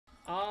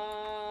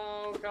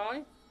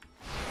okay?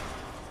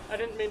 I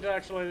didn't mean to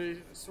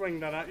actually swing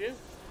that at you.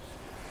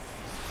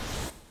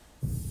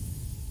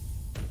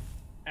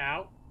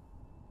 Ow.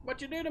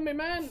 What you do to me,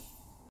 man?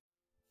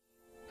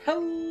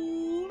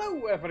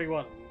 Hello,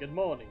 everyone. Good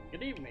morning,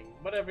 good evening,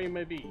 whatever you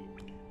may be.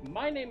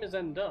 My name is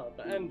Ndub,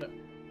 and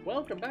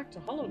welcome back to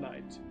Hollow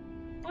Knight.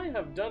 I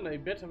have done a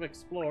bit of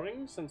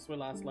exploring since we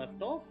last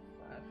left off.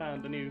 I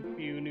found a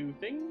few new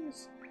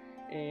things,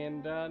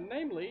 and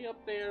namely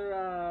up there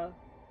at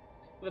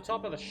the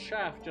top of the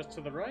shaft just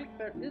to the right,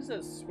 there is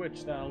a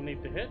switch that I'll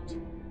need to hit.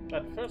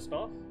 But first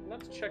off,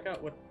 let's check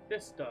out what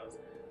this does.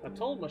 A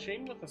toll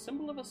machine with the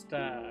symbol of a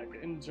stag.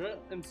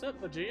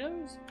 Insert the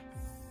geos?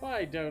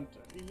 Why don't...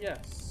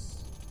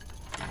 yes.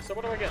 So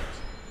what do I get?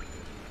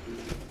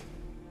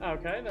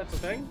 Okay, that's a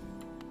thing.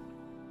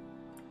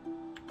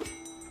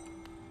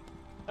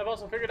 I've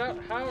also figured out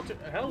how to...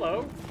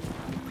 hello!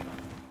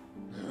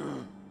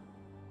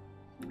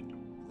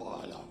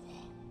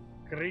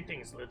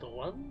 Greetings, little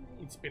one.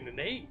 It's been an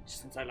age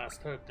since I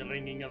last heard the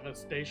ringing of a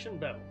station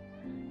bell.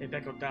 It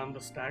echoed down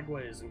the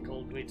stagways and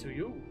called me to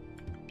you.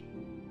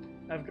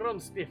 I've grown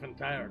stiff and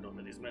tired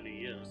over these many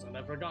years, and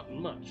I've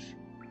forgotten much,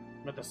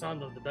 but the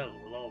sound of the bell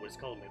will always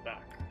call me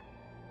back.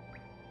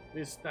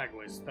 These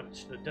stagways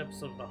stretch the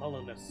depths of the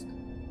hollow nest.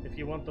 If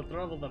you want to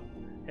travel them,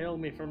 hail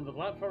me from the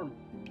platform.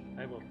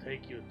 I will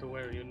take you to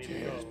where you need to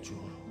go.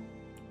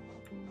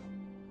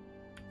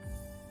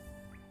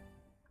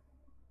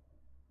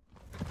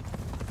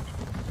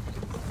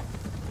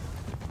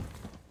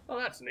 Oh,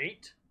 that's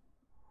neat.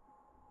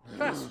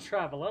 Fast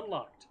travel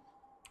unlocked.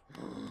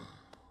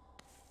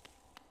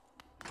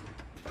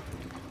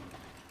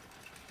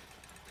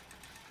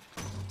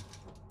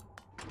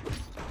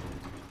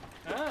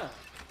 Ah.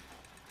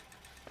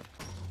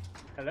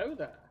 Hello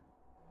there.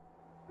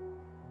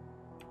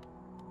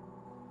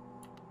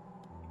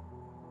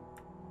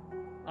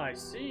 I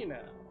see now.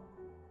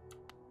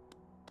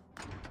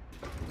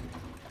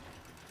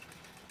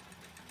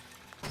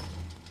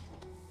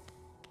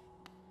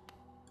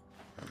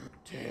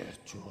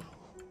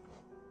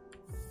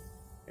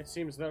 It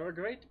seems there are a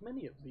great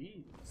many of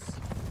these.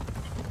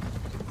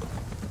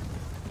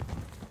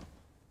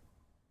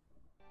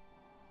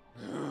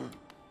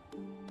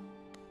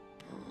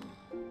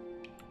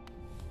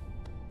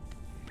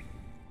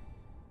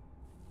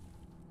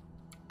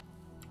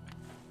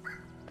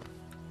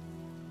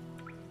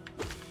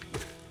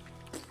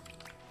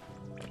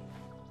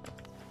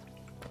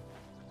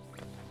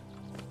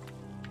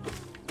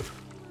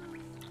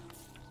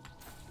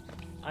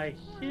 I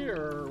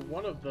hear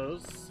one of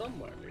those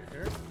somewhere near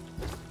here.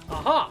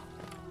 Aha!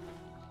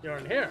 You're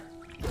in here.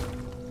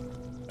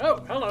 Oh,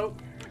 hello.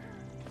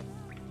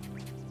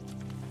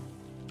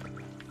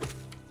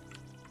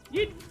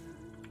 Yeet.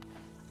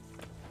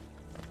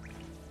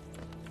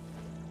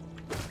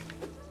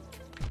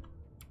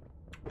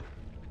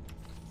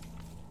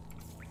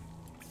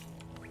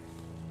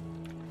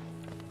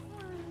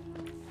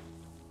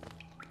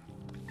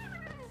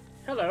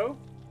 Hello.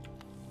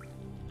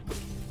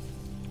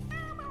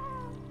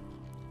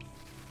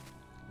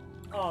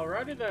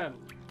 Alrighty then.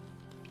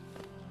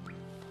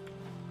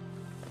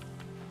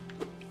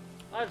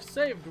 I've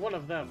saved one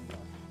of them.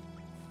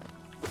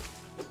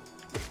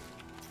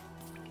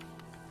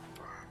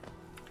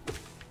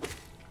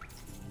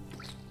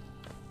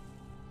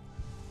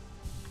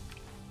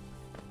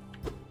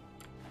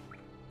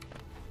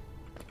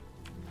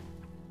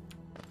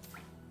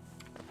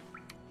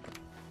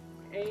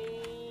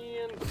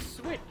 And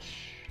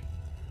switch.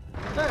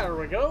 There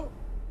we go.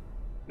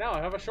 Now I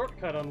have a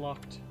shortcut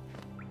unlocked.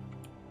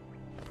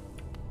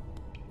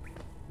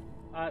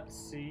 Let's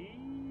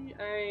see,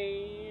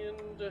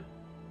 and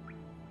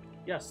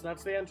yes,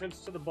 that's the entrance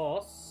to the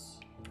boss.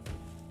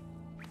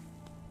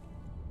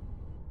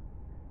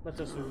 Let's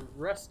just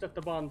rest at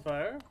the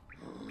bonfire.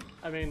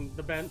 I mean,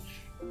 the bench.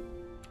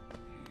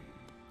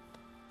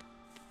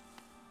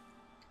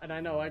 And I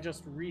know I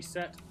just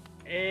reset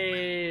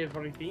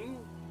everything.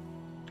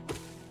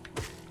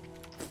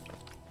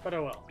 But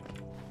oh well.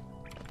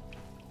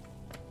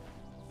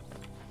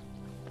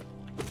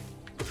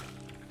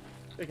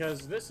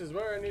 Because this is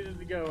where I needed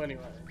to go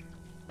anyway.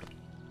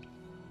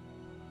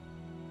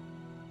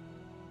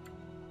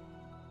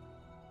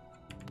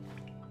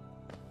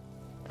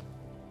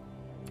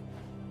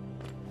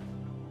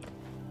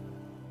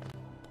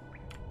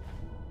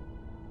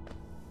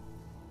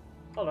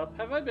 Hold up,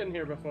 have I been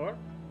here before?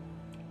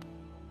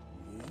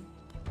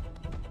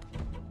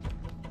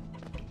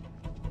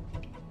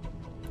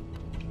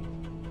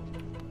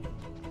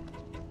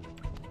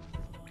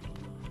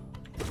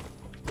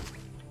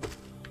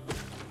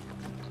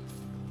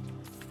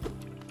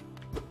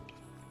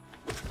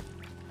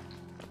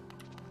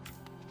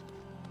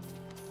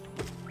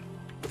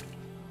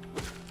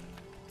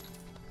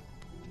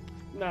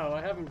 No,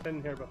 I haven't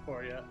been here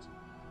before yet.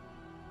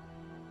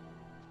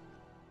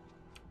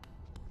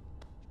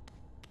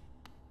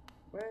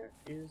 Where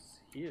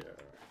is here?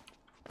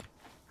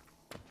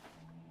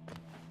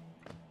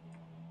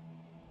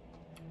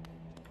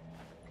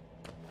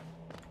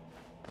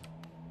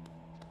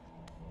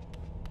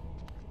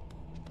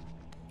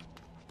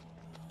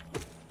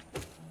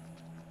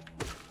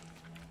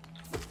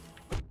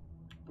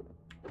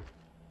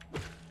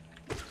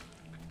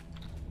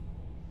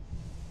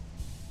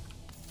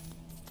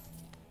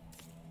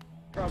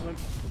 goblin.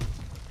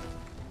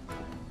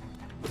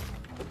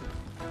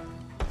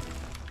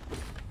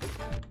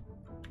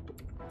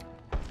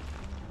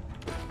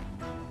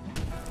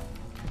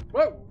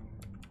 Whoa!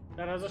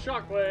 That has a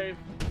shockwave.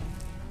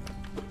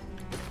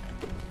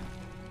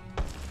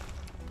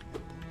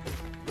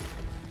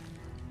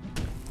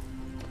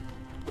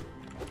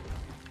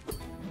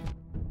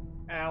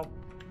 Ow.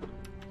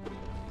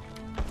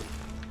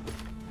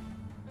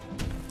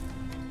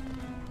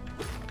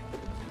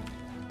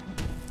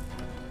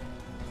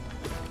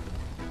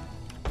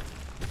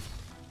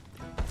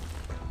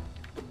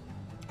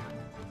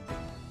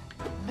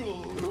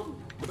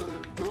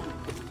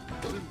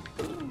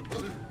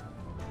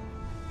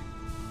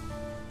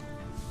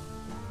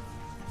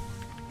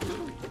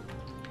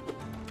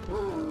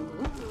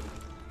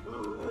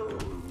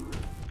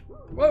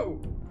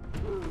 Whoa!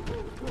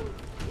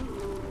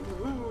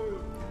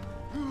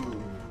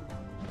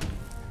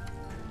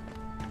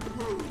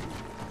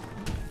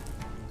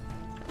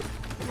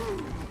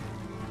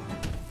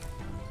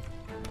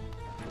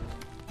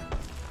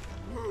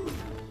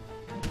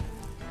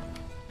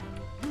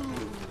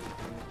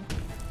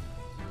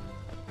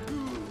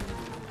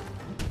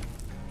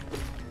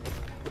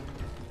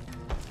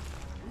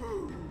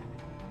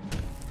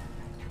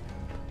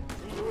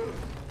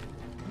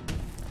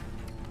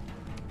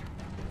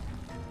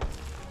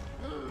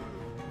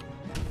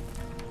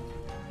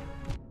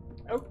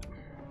 Oh.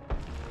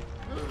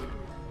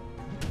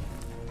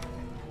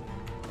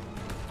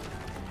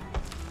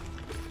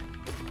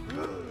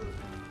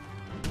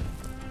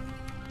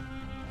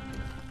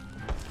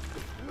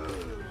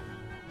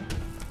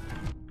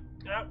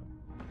 Ow.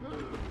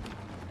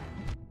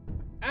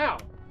 Ow.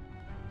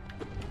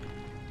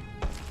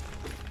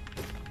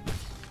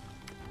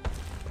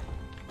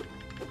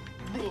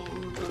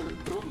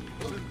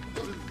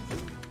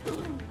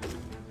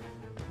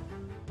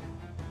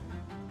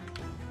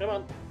 Come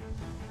on.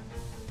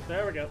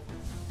 There we go.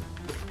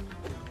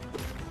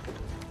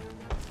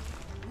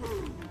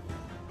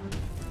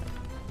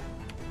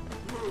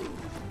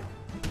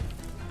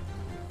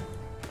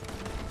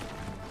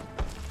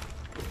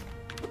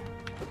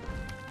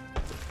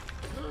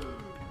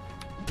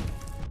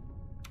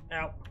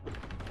 Ow.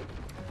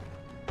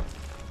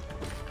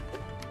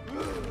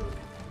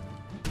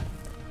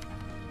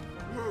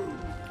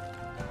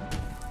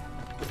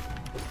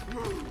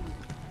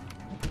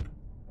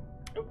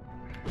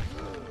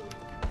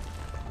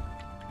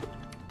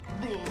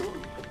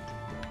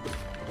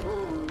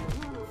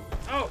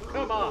 Oh,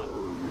 come on.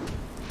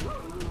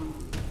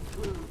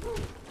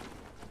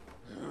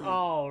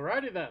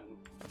 Alrighty then.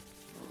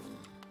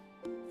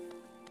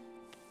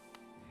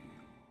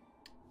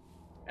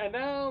 And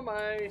now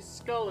my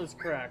skull is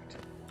cracked.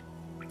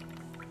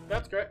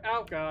 That's great.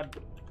 Oh god.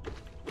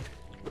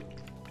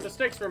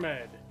 Mistakes were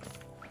made.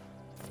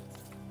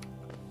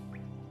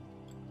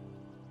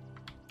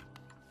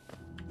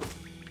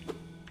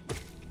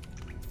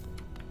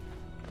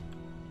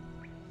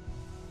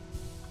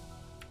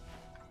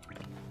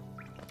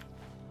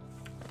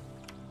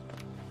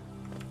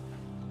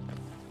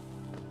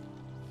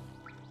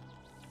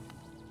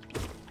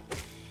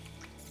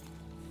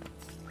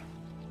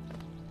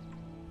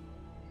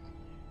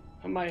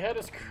 My head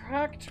is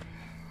cracked.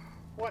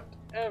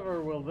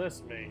 Whatever will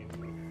this mean?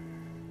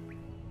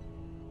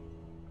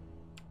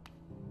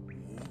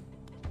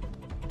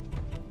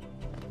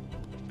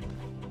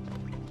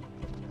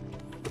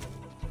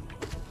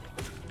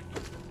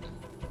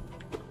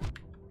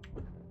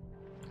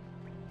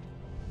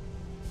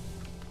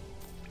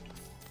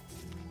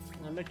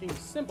 I'm making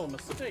simple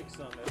mistakes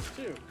on this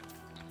too.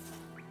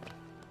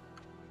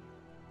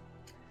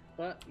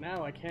 But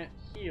now I can't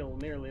heal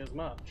nearly as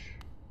much.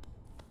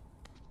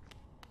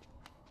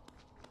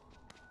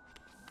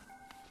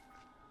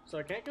 So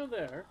I can't go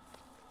there.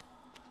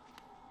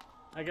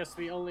 I guess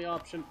the only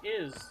option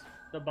is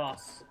the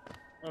boss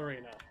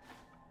arena.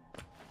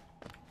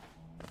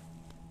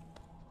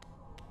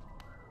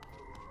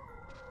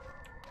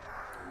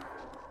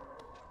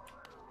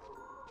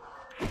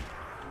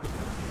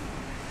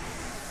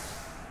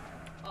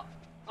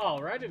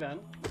 Alrighty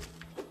then.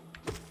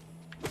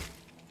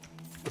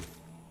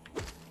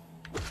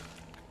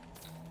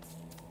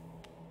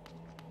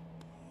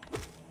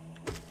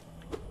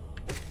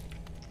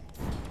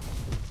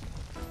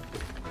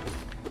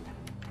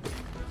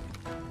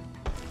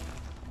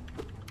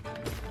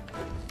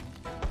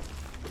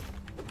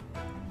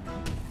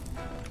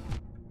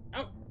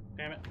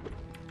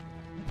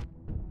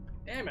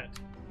 Damn it.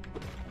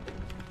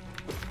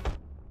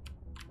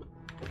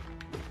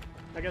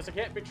 I guess I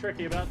can't be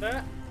tricky about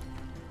that.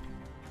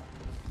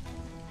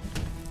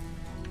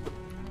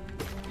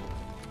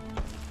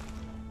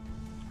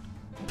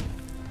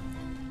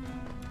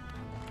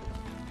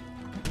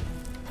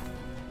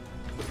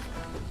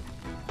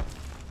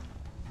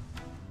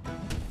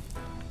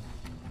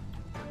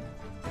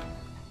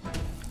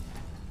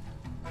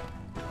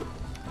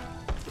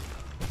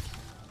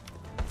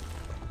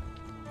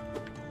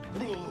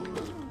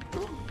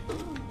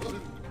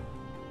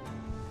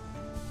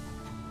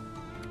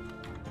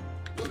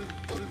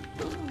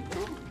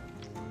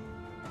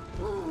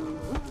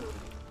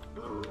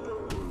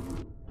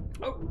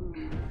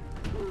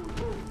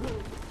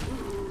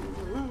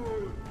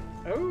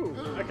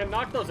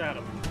 knock those at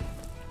him.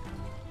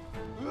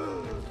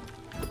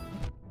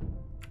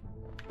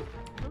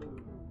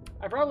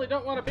 I probably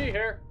don't want to be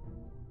here.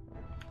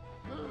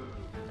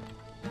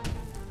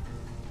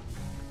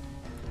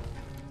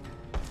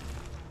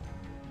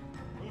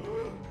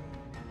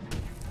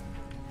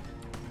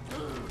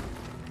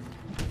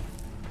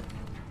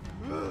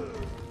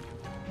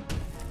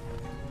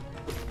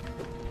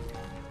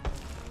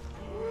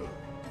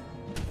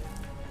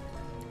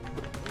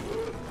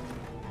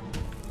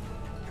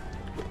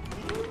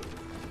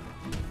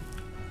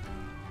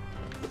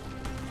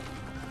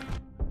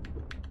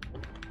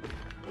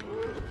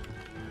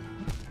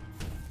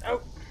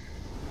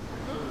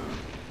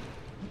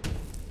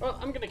 Well,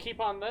 I'm gonna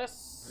keep on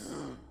this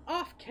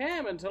off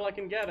cam until I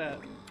can get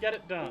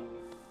it done.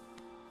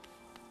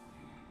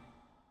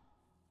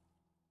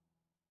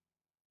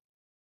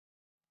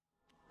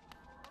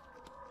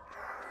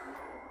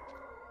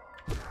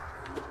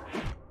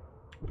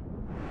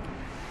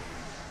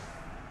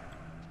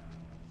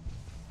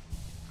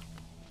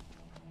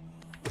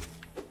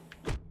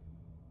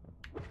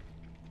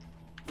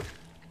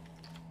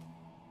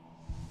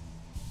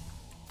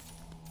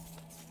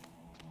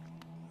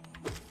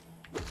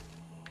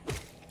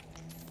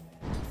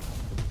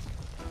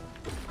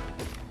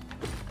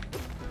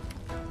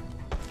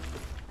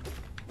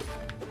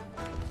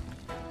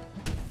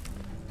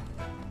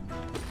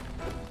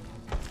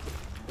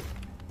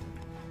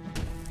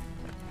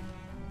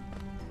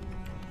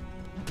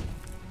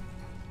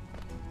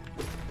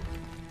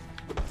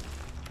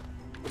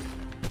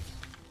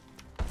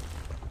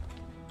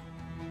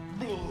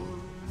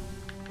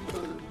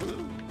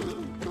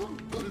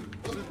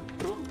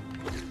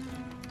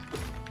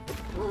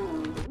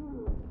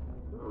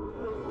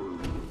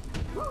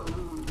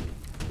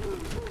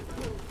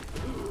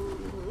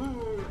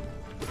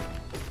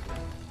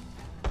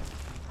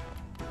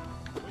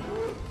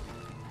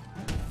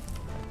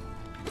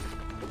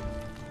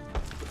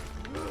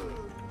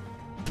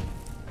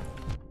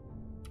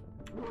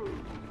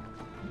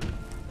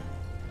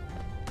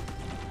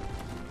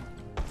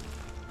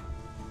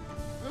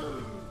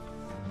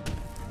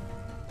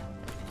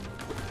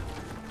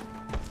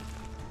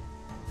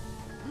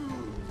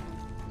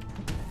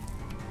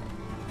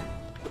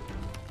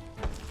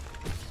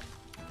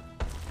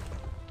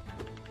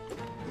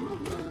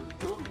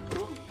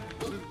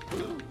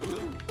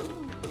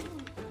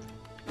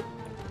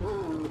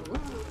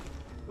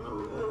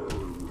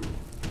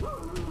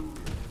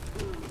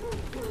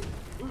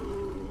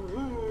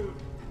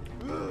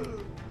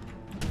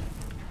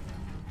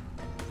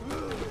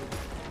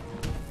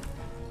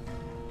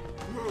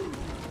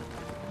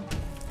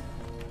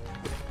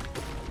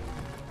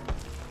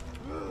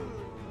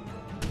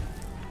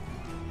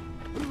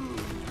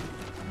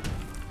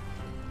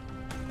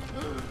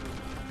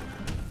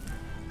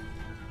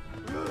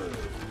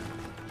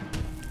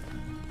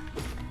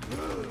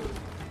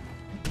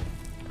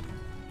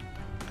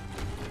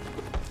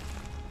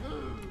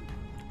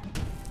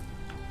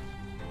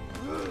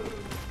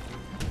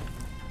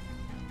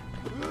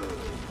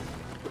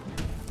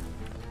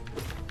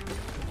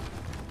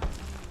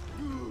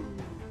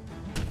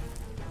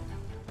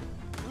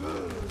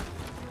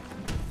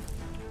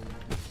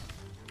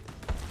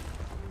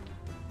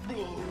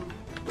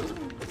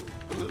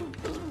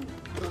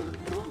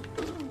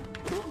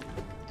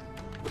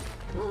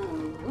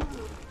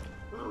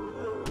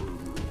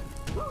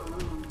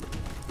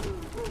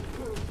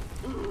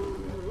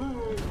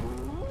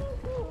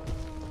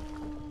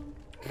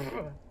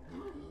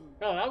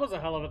 Oh, that was a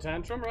hell of a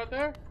tantrum right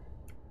there.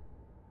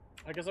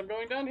 I guess I'm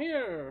going down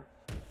here.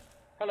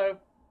 Hello.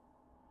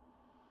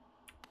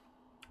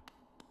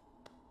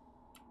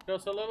 No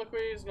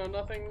soliloquies, no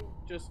nothing,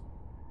 just...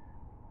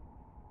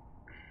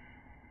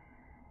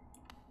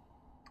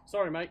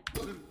 Sorry, mate.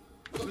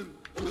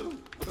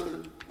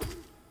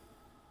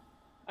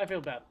 I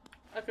feel bad.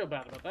 I feel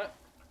bad about that.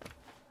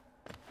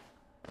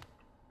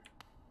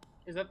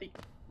 Is that the...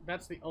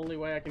 That's the only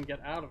way I can get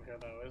out of here,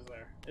 though, is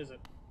there? Is it?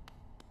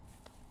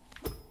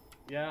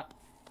 Yeah.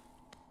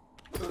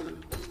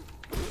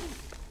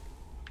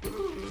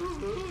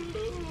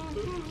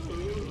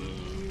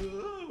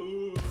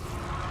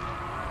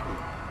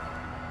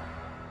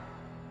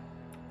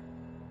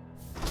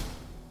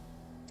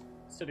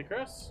 City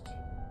Crest.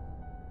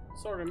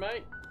 Sorry,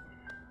 mate.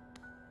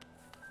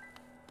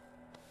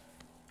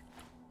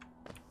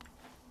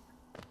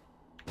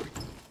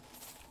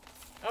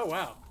 Oh,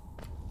 wow.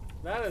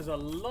 That is a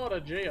lot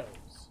of geos.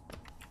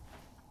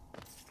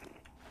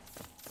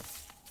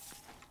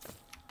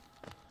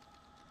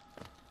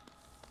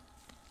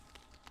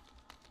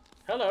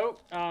 Hello,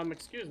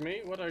 excuse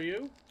me, what are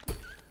you?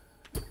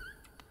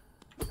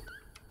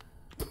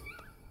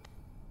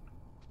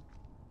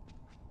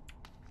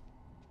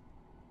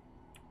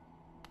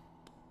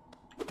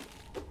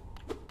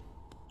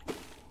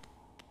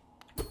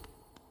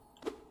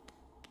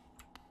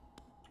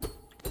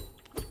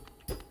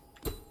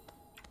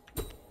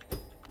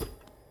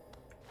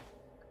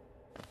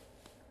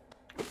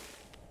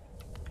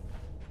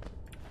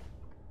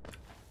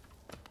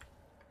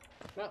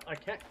 Well, I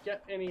can't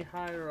get any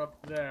higher up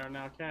there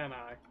now, can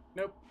I?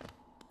 Nope.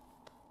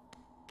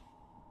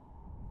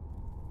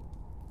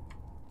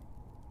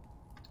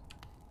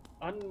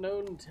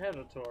 Unknown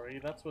territory,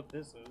 that's what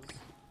this is.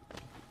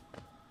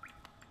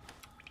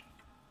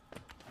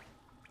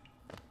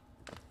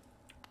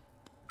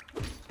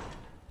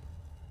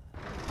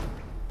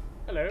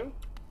 Hello.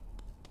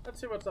 Let's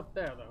see what's up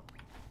there, though.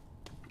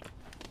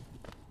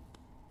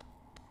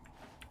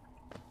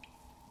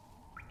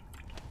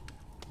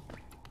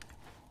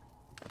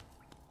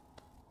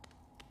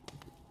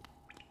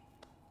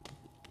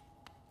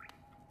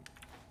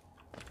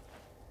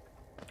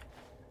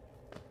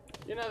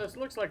 You know, this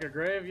looks like a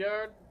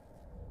graveyard.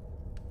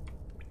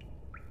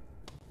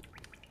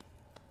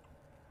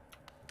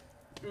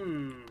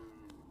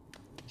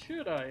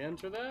 Should I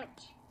enter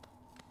that?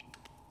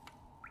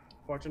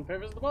 Fortune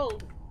favors the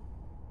bold.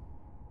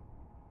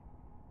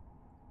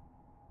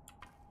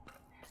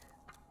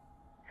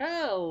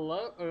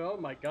 Hello! Oh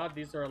my god,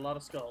 these are a lot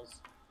of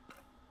skulls.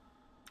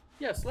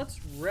 Yes,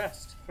 let's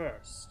rest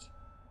first.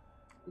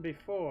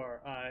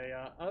 Before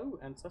I, oh,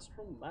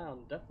 ancestral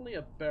mound. Definitely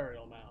a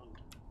burial mound.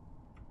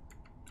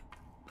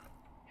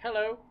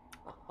 Hello.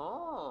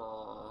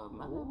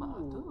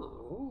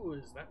 Ooh,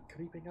 is that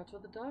creeping out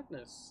of the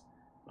darkness?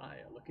 My,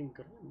 looking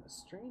grim, a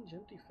strange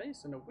empty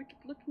face, and a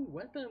wicked-looking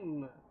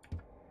weapon.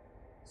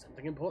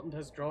 Something important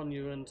has drawn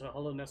you into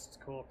Hollow Nest's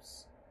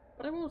corpse.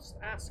 But I won't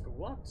ask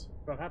what.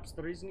 Perhaps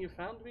the reason you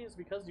found me is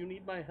because you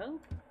need my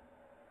help?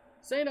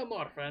 Say no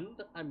more, friend.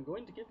 I'm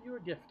going to give you a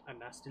gift, a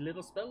nasty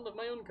little spell of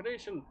my own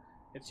creation.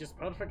 It's just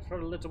perfect for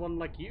a little one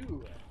like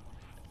you.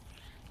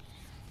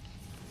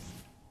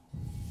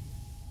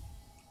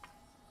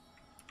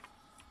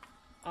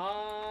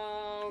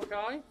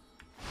 Okay.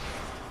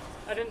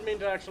 I didn't mean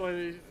to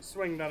actually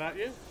swing that at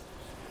you.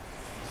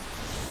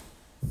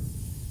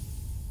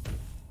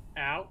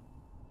 Ow.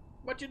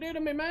 What you do to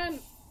me, man?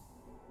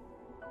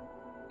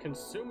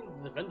 Consume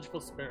the vengeful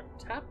spirit.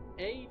 Tap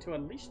A to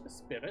unleash the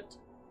spirit.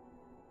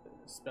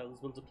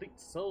 Spells will deplete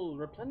soul.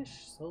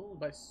 Replenish soul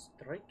by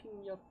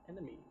striking your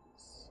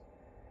enemies.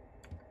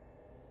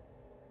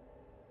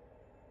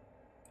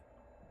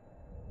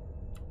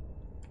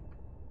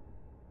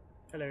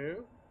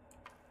 Hello?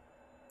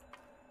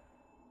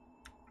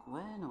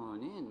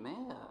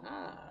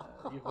 Ah,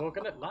 you've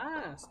woken at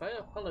last. I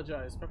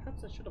apologize.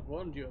 Perhaps I should have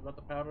warned you about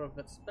the power of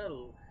that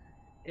spell.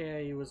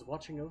 I was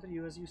watching over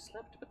you as you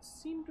slept, but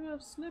seemed to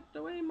have slipped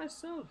away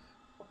myself.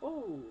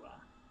 Oh.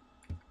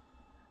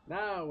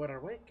 Now we're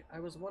awake.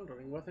 I was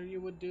wondering whether you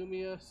would do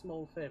me a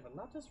small favor,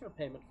 not as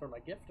repayment for my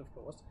gift, of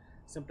course,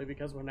 simply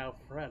because we're now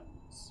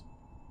friends.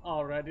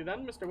 Alrighty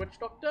then, Mr. Witch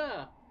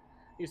Doctor.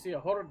 You see, a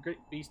horrid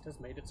great beast has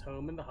made its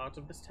home in the heart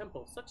of this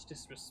temple. Such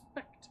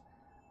disrespect.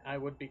 I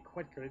would be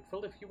quite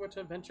grateful if you were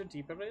to venture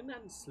deeper in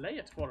and slay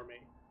it for me.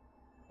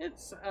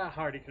 It's a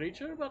hardy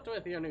creature, but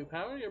with your new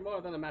power, you're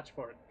more than a match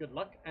for it. Good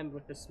luck, and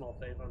with this small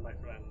favor, my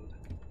friend.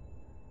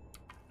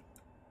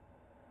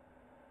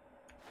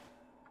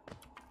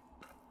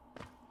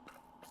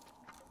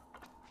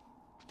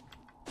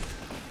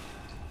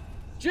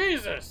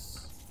 Jesus!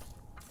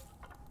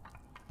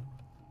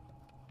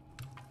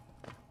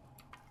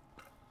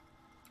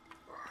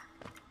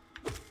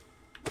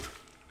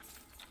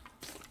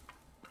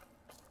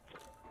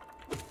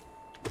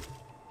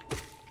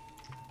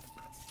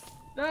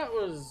 That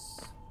was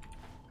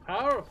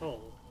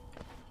powerful.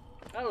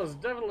 That was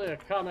definitely a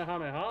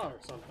Kamehameha or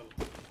something.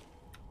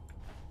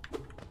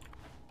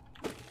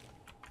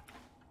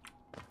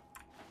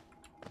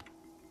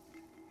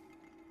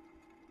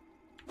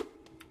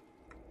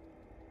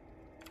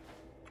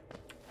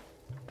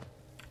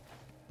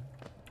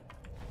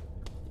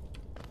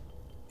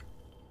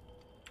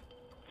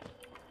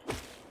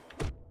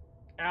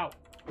 Ow.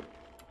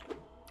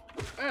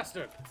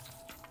 Bastard.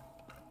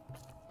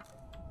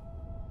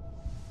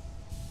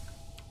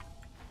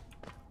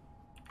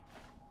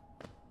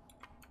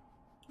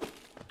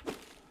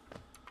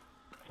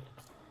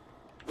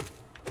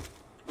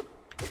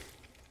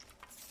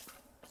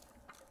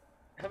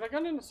 Have I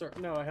gone in a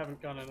circle? No, I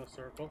haven't gone in a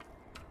circle.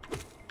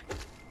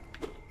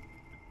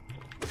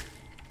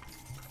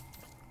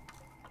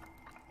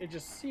 It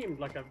just seemed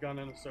like I've gone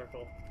in a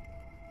circle.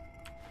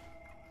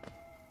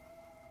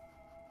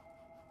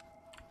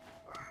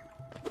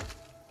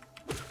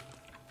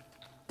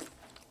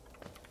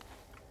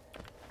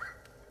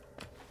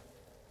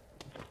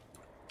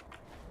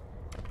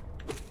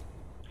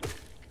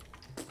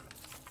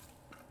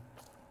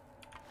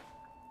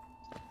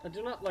 I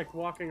do not like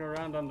walking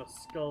around on the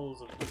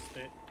skulls of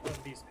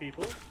these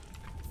people.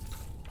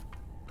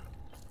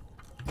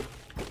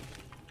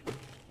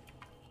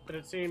 But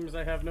it seems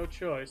I have no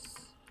choice.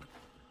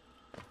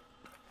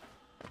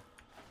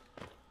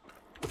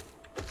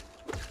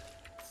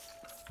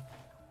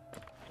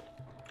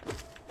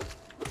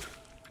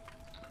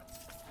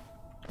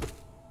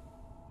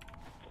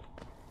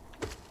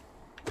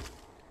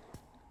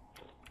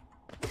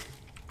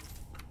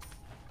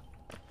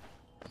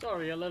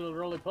 Sorry, you little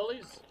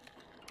roly-polies.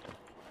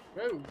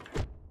 Whoa.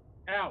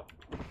 Ow.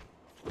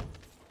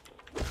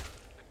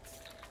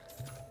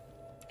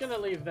 Gonna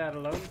leave that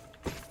alone.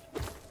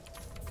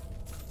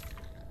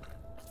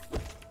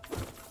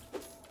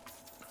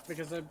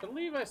 Because I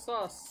believe I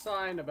saw a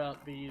sign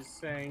about these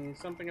saying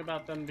something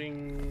about them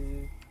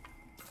being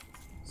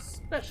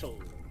special.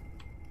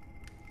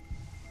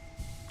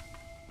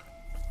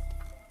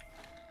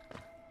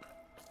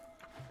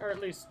 Or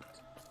at least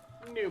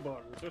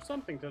newborns, or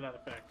something to that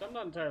effect. I'm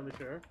not entirely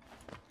sure.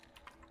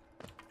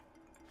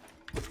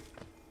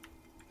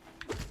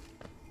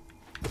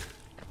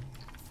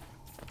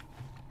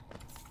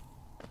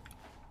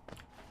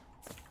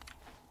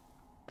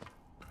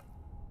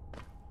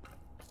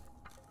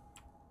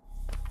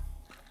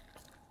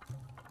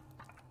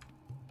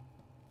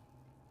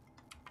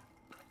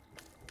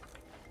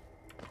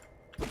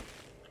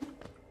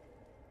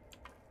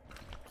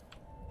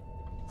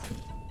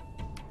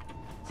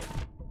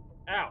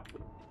 Ow!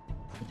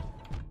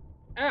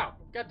 Ow!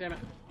 God damn it.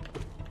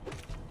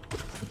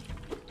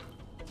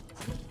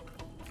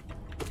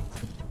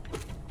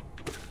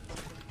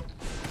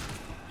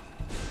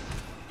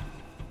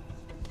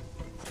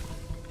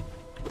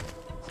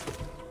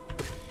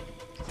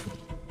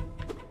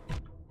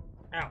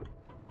 Ow.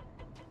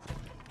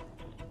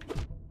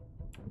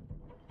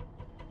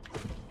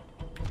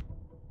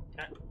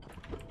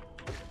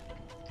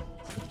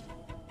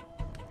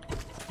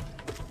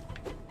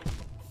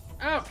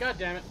 Oh, god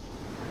damn it.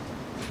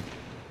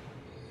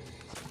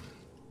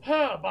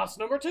 Boss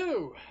number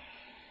 2.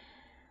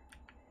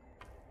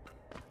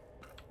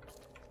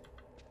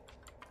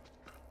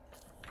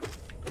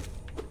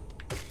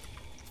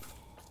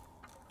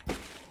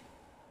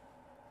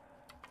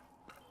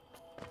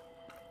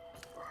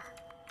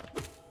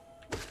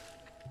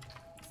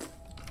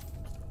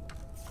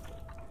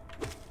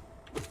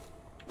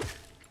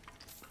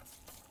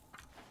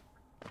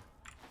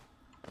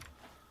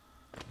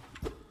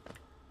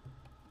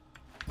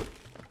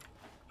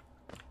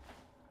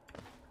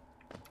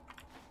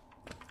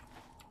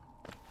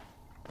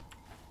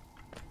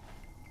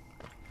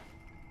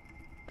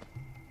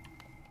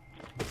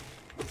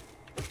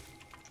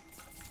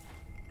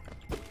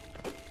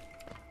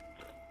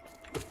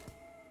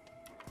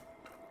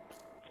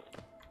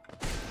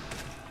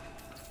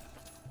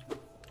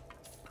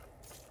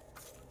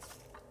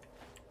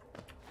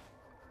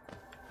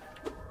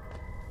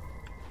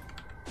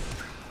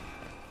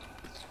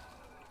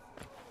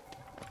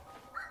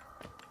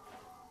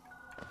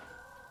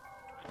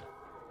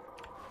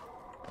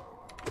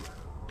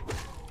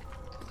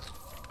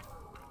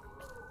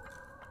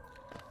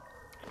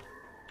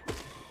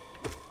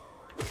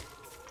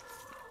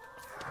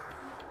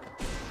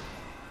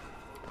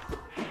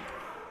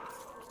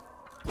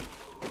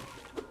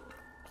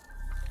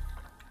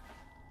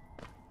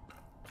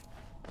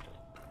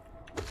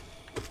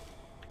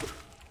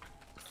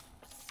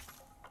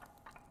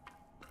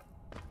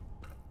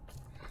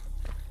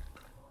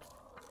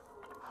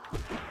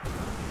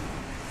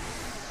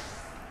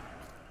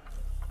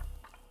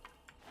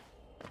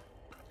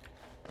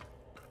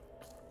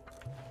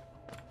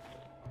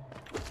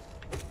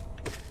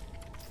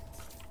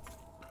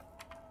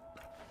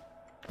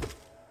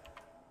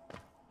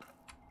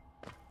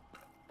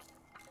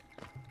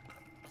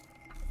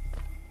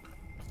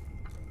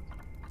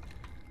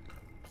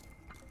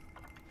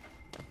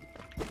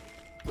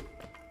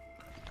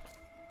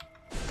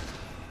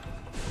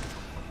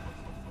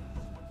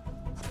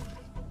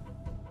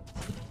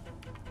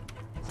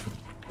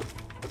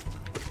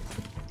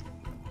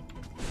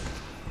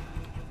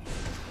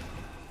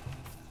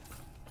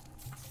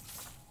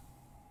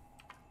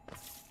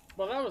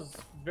 Well, that was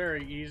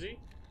very easy.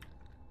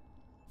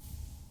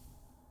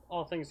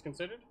 All things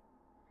considered.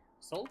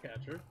 Soul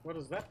Catcher? What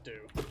does that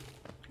do?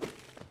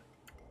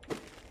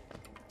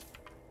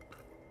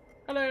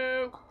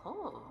 Hello!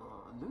 Oh,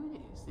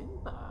 Louis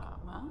in there,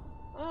 huh?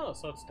 Oh,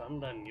 so it's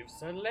done then. You've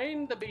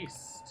slain the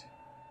beast.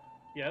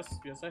 Yes,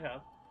 I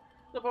have.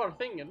 The poor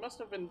thing, it must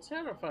have been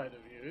terrified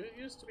of you. It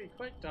used to be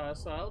quite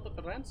docile, but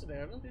the rancid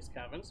air in these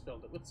caverns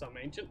filled it with some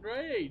ancient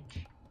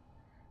rage.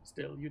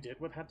 Still, you did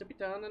what had to be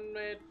done and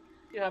made...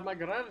 You have my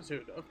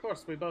gratitude. Of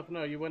course, we both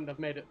know you wouldn't have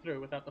made it through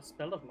without the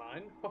spell of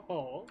mine. Ho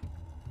ho.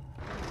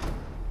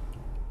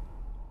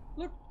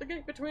 Look, the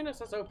gate between us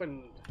has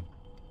opened.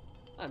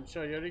 I'm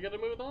sure you're eager to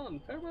move on.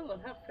 Farewell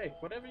and have faith.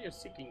 Whatever you're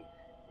seeking,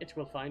 it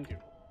will find you.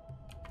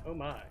 Oh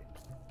my.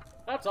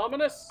 That's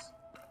ominous!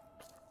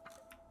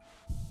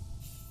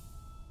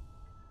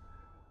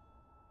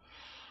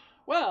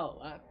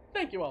 Well,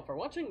 thank you all for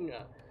watching.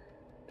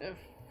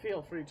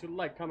 Feel free to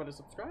like, comment, and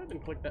subscribe,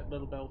 and click that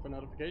little bell for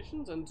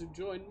notifications, and to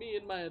join me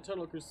in my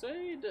Eternal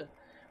Crusade,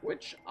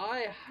 which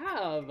I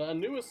have a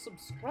newest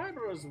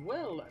subscriber as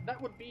well. That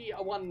would be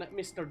one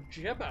Mr.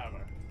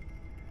 Jibber.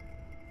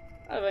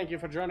 Thank you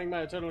for joining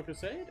my Eternal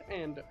Crusade,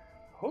 and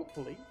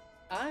hopefully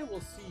I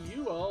will see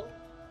you all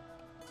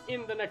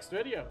in the next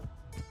video.